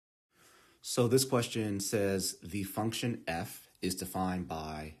So this question says the function f is defined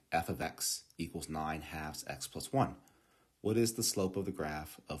by f of x equals 9 halves x plus 1. What is the slope of the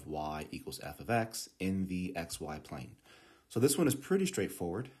graph of y equals f of x in the xy plane? So this one is pretty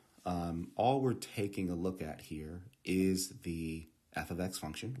straightforward. All we're taking a look at here is the f of x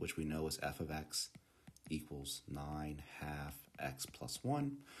function, which we know is f of x equals 9 half x plus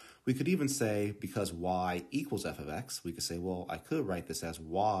 1. We could even say, because y equals f of x, we could say, well, I could write this as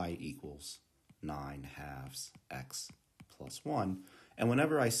y equals 9 halves x plus 1. And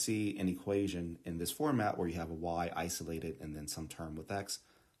whenever I see an equation in this format where you have a y isolated and then some term with x,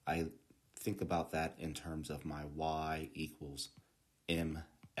 I think about that in terms of my y equals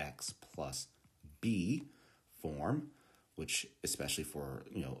mx plus b form, which especially for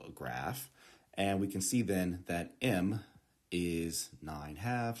a graph. And we can see then that m is 9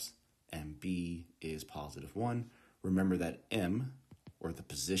 halves and b is positive 1. Remember that m, or the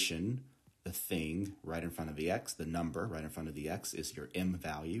position, the thing right in front of the x, the number right in front of the x, is your m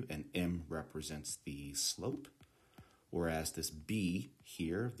value, and m represents the slope. Whereas this b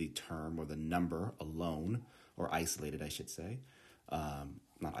here, the term or the number alone, or isolated I should say,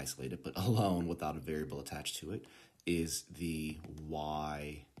 not isolated, but alone without a variable attached to it, is the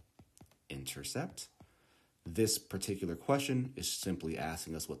y-intercept. This particular question is simply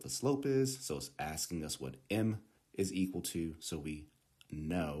asking us what the slope is, so it's asking us what m is equal to, so we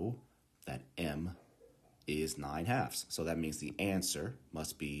know that m is 9 halves. So that means the answer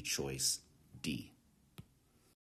must be choice D.